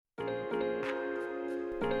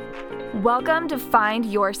Welcome to Find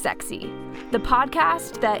Your Sexy, the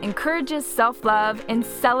podcast that encourages self-love and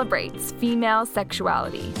celebrates female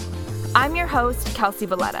sexuality. I'm your host, Kelsey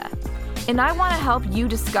Valletta, and I want to help you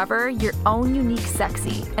discover your own unique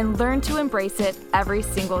sexy and learn to embrace it every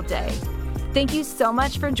single day. Thank you so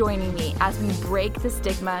much for joining me as we break the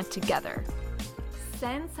stigma together.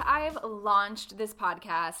 Since I've launched this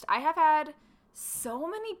podcast, I have had so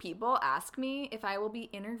many people ask me if I will be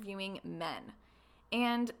interviewing men.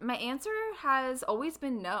 And my answer has always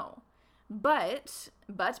been no. But,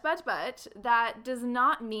 that does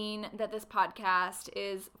not mean that this podcast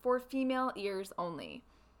is for female ears only.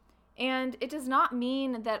 And it does not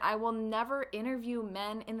mean that I will never interview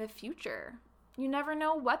men in the future. You never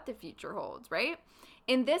know what the future holds, right?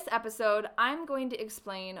 In this episode, I'm going to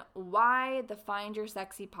explain why the Find Your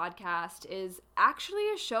Sexy podcast is actually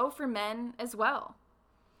a show for men as well.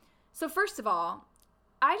 So first of all,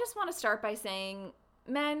 I just want to start by saying,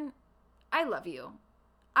 men, I love you.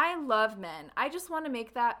 I love men. I just want to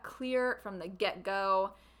make that clear from the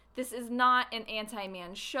get-go. This is not an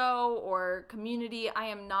anti-man show or community. I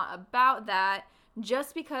am not about that.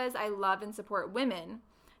 Just because I love and support women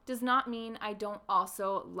does not mean I don't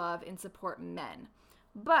also love and support men.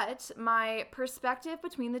 But my perspective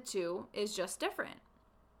between the two is just different.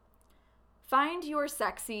 Find Your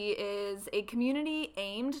Sexy is a community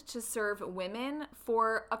aimed to serve women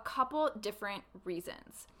for a couple different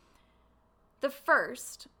reasons. The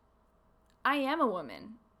first, I am a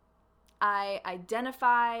woman. I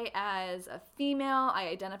identify as a female. I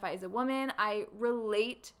identify as a woman. I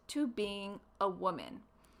relate to being a woman.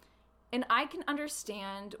 And I can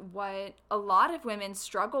understand what a lot of women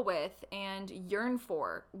struggle with and yearn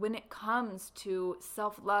for when it comes to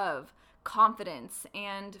self-love, confidence,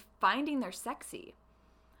 and finding their sexy.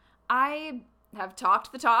 I have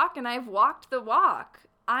talked the talk and I've walked the walk.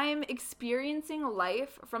 I'm experiencing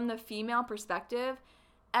life from the female perspective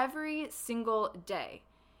every single day.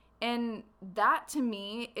 And that to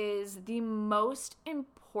me is the most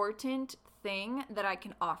important thing that I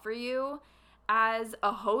can offer you as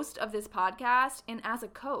a host of this podcast and as a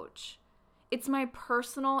coach. It's my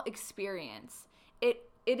personal experience. It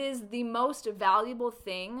is the most valuable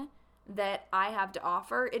thing that I have to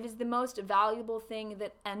offer. It is the most valuable thing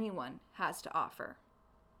that anyone has to offer.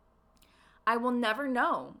 I will never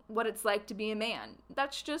know what it's like to be a man.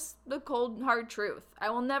 That's just the cold, hard truth. I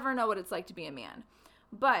will never know what it's like to be a man.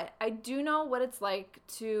 But I do know what it's like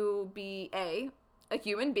to be a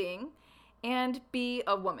human being, and B,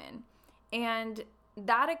 a woman. And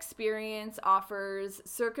that experience offers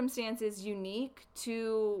circumstances unique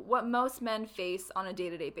to what most men face on a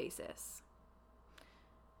day-to-day basis.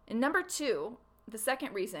 And number two, the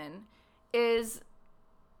second reason, is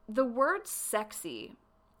the word sexy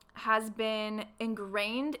has been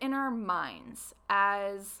ingrained in our minds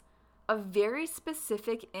as a very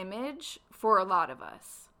specific image for a lot of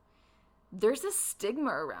us. There's a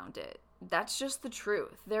stigma around it. That's just the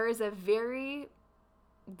truth. There is a very,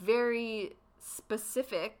 very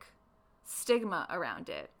specific stigma around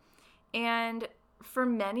it. And for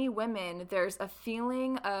many women, there's a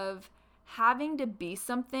feeling of having to be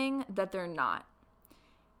something that they're not.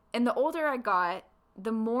 And the older I got,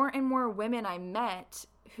 the more and more women I met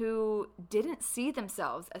who didn't see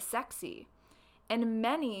themselves as sexy, and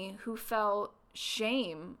many who felt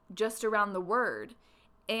shame just around the word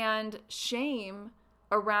and shame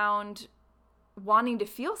around wanting to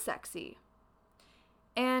feel sexy.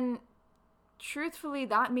 And truthfully,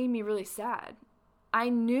 that made me really sad. I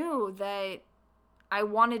knew that I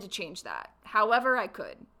wanted to change that however I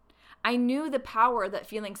could. I knew the power that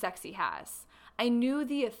feeling sexy has. I knew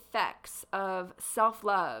the effects of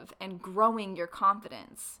self-love and growing your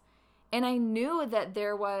confidence. And I knew that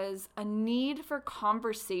there was a need for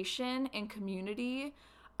conversation and community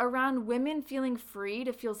around women feeling free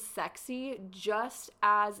to feel sexy just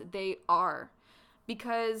as they are.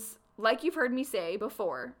 Because, like you've heard me say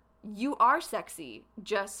before, you are sexy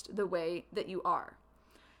just the way that you are.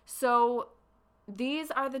 So these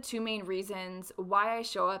are the two main reasons why I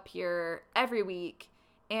show up here every week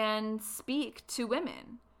and speak to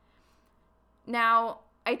women. Now,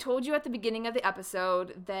 I told you at the beginning of the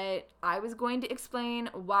episode that I was going to explain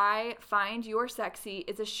why Find Your Sexy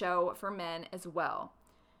is a show for men as well.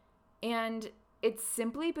 And it's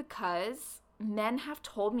simply because men have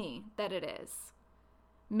told me that it is.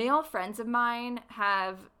 Male friends of mine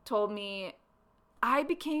have told me I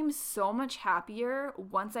became so much happier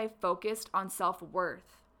once I focused on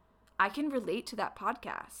self-worth. I can relate to that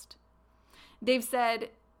podcast. They've said,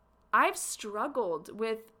 I've struggled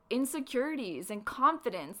with insecurities and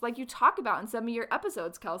confidence like you talk about in some of your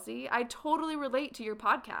episodes, Kelsey. I totally relate to your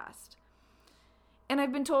podcast. And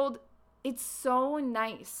I've been told it's so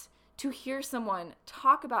nice to hear someone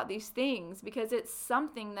talk about these things because it's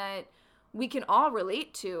something that we can all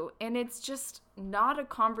relate to, and it's just not a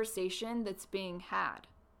conversation that's being had.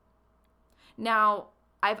 Now,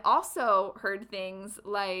 I've also heard things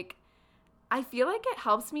like, I feel like it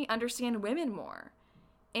helps me understand women more,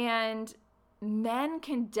 and men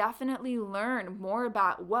can definitely learn more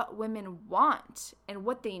about what women want and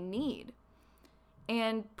what they need.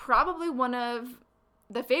 And probably one of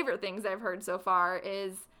the favorite things I've heard so far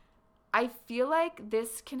is, I feel like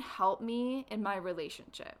this can help me in my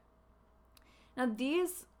relationship. Now,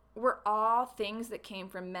 these were all things that came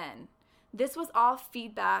from men. This was all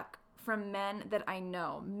feedback from men that I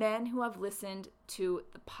know, men who have listened to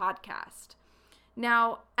the podcast.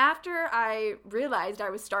 Now, after I realized I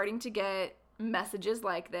was starting to get messages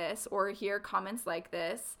like this or hear comments like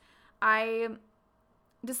this, I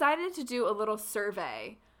decided to do a little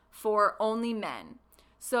survey for only men.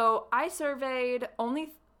 So I surveyed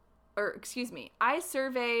over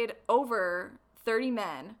 30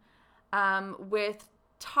 men with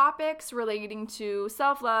topics relating to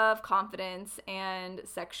self-love, confidence, and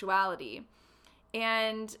sexuality.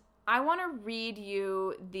 And I want to read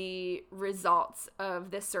you the results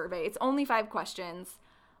of this survey. It's only 5 questions,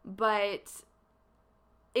 but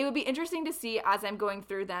it would be interesting to see as I'm going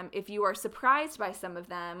through them if you are surprised by some of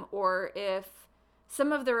them or if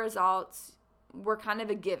some of the results were kind of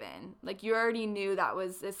a given. Like you already knew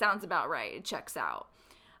it sounds about right. It checks out.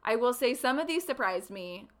 I will say some of these surprised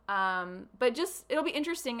me, but it'll be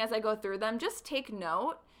interesting as I go through them. Just take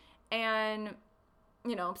note and,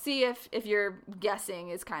 see if your guessing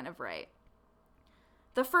is kind of right.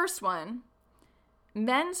 The first one,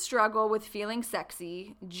 men struggle with feeling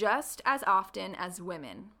sexy just as often as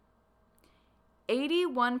women.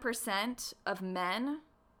 81% of men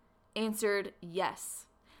answered yes.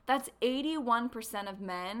 That's 81% of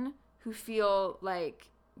men who feel like,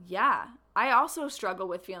 yeah, I also struggle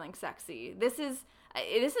with feeling sexy. This is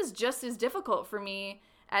just as difficult for me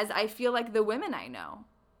as I feel like the women I know.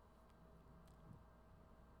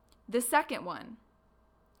 The second one,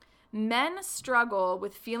 men struggle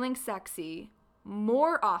with feeling sexy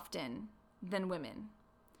more often than women.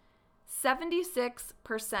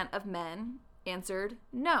 76% of men answered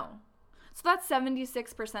no. So that's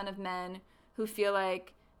 76% of men who feel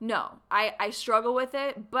like, no, I struggle with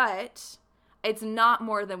it, but it's not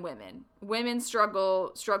more than women. Women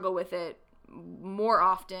struggle with it more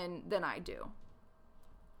often than I do.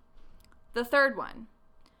 The third one,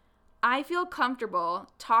 I feel comfortable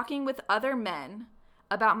talking with other men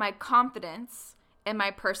about my confidence and my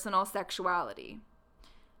personal sexuality.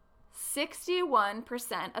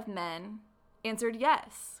 61% of men answered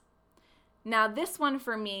yes. Now, this one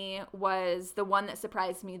for me was the one that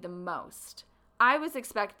surprised me the most. I was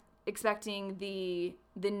expecting the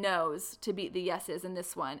no's to beat the yeses in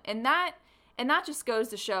this one. And that just goes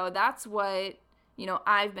to show that's what,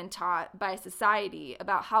 I've been taught by society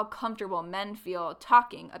about how comfortable men feel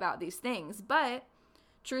talking about these things. But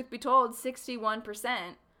truth be told,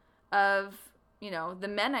 61% of, the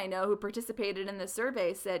men I know who participated in this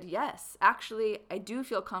survey said, yes, actually, I do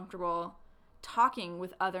feel comfortable talking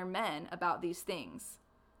with other men about these things,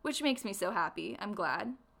 which makes me so happy. I'm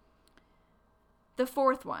glad. The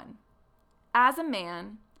fourth one, as a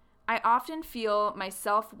man, I often feel my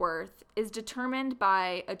self-worth is determined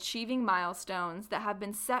by achieving milestones that have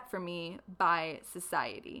been set for me by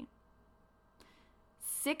society.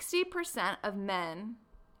 60% of men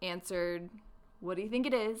answered, what do you think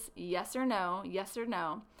it is? Yes or no? Yes or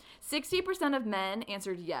no? 60% of men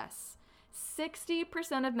answered yes.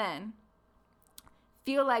 60% of men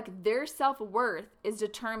feel like their self-worth is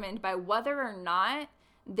determined by whether or not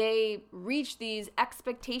they reach these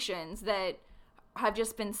expectations that have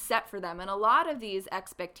just been set for them. And a lot of these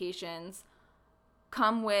expectations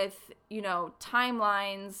come with,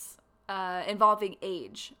 timelines involving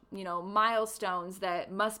age, milestones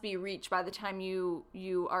that must be reached by the time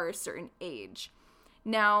you are a certain age.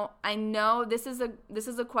 Now, I know this is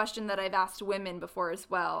a question that I've asked women before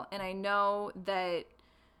as well, and I know that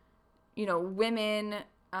women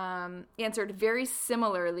answered very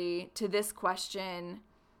similarly to this question,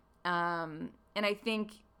 and I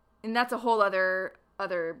think, and that's a whole other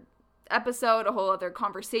episode, a whole other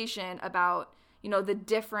conversation about the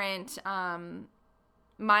different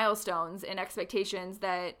milestones and expectations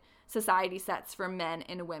that society sets for men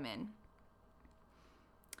and women.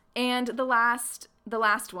 And the last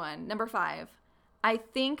one, number 5, I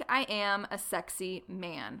think I am a sexy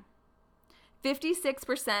man.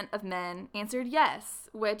 56% of men answered yes,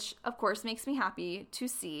 which of course makes me happy to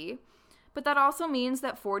see, but that also means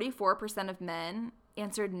that 44% of men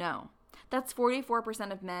answered no. That's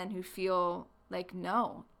 44% of men who feel like,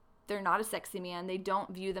 no, they're not a sexy man. They don't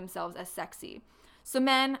view themselves as sexy. So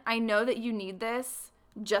men, I know that you need this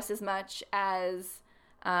just as much as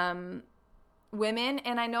women,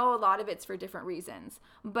 and I know a lot of it's for different reasons,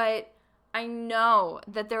 but I know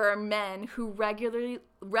that there are men who regularly,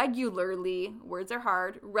 words are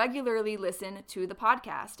hard, regularly listen to the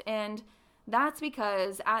podcast. And that's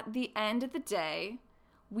because at the end of the day,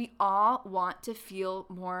 we all want to feel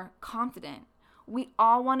more confident. We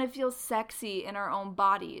all want to feel sexy in our own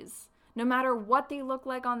bodies, no matter what they look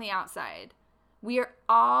like on the outside. We are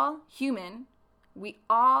all human. We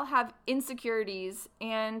all have insecurities,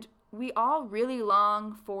 and we all really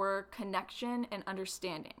long for connection and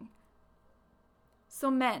understanding. So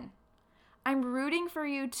men, I'm rooting for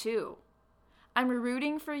you too. I'm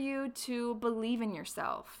rooting for you to believe in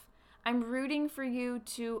yourself. I'm rooting for you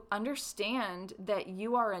to understand that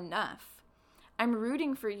you are enough. I'm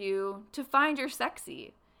rooting for you to find your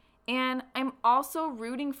sexy. And I'm also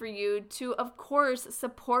rooting for you to, of course,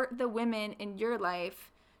 support the women in your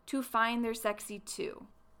life to find their sexy too.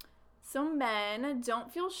 So men,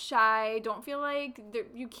 don't feel shy. Don't feel like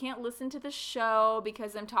you can't listen to the show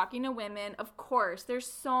because I'm talking to women. Of course, there's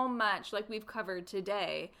so much, like we've covered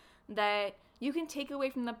today, that you can take away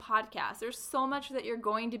from the podcast. There's so much that you're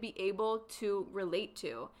going to be able to relate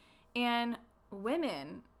to. And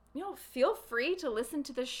women, feel free to listen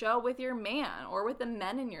to the show with your man or with the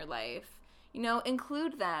men in your life.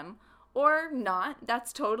 Include them or not.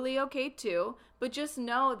 That's totally okay too. But just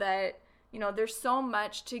know that there's so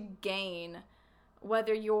much to gain,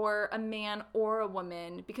 whether you're a man or a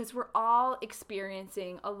woman, because we're all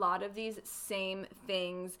experiencing a lot of these same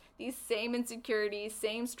things, these same insecurities,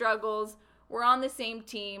 same struggles. We're on the same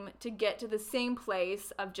team to get to the same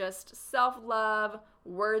place of just self-love,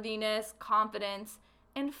 worthiness, confidence,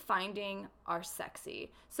 and finding our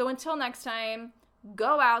sexy. So until next time,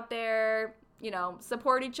 go out there,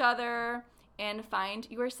 support each other, and find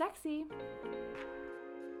your sexy.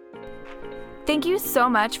 Thank you so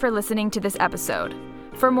much for listening to this episode.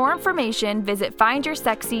 For more information, visit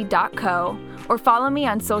findyoursexy.co or follow me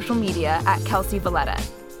on social media at Kelsey Valletta.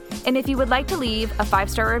 And if you would like to leave a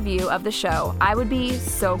 5-star review of the show, I would be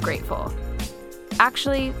so grateful.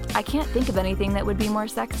 Actually, I can't think of anything that would be more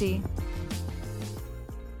sexy.